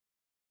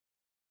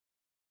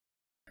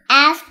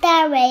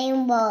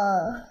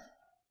afterRainbow.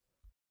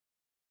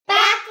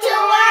 Back to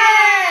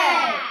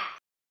work!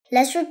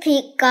 Let's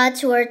repeat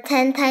God's Word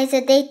 10 times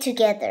a day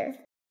together.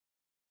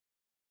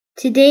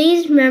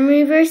 Today's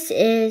memory verse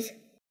is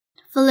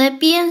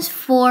Philippians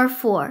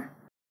 4:4.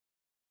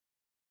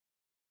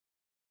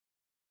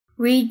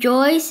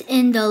 Rejoice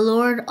in the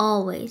Lord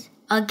always.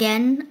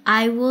 Again,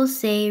 I will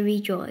say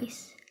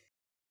rejoice.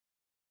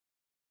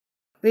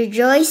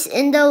 Rejoice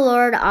in the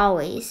Lord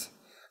always.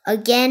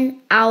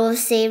 Again, I will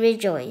say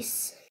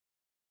rejoice.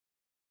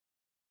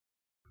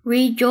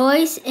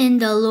 Rejoice in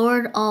the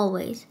Lord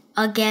always.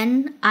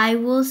 Again, I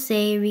will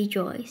say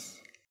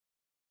rejoice.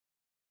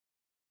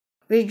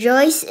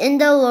 Rejoice in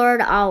the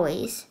Lord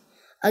always.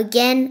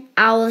 Again,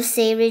 I will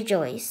say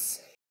rejoice.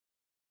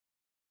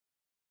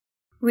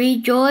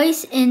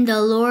 Rejoice in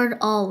the Lord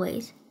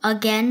always.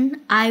 Again,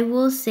 I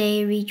will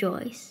say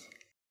rejoice.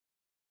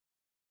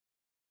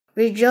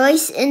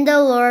 Rejoice in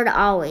the Lord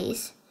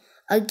always.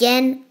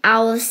 Again,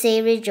 I will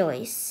say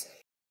rejoice.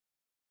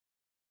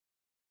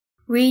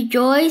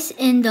 Rejoice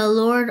in the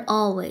Lord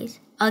always.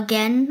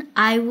 Again,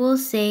 I will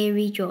say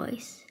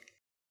rejoice.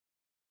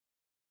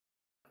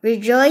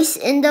 Rejoice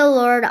in the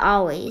Lord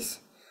always.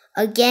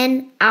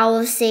 Again, I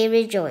will say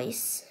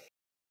rejoice.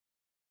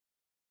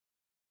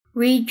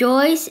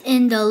 Rejoice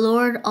in the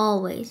Lord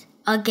always.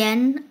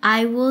 Again,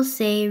 I will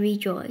say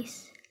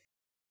rejoice.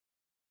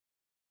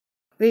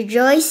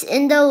 Rejoice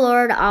in the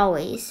Lord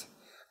always.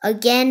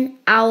 Again,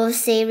 I will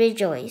say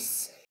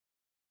rejoice.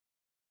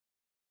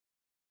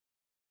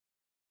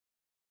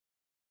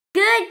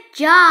 Good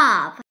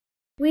job!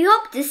 We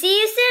hope to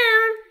see you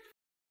soon!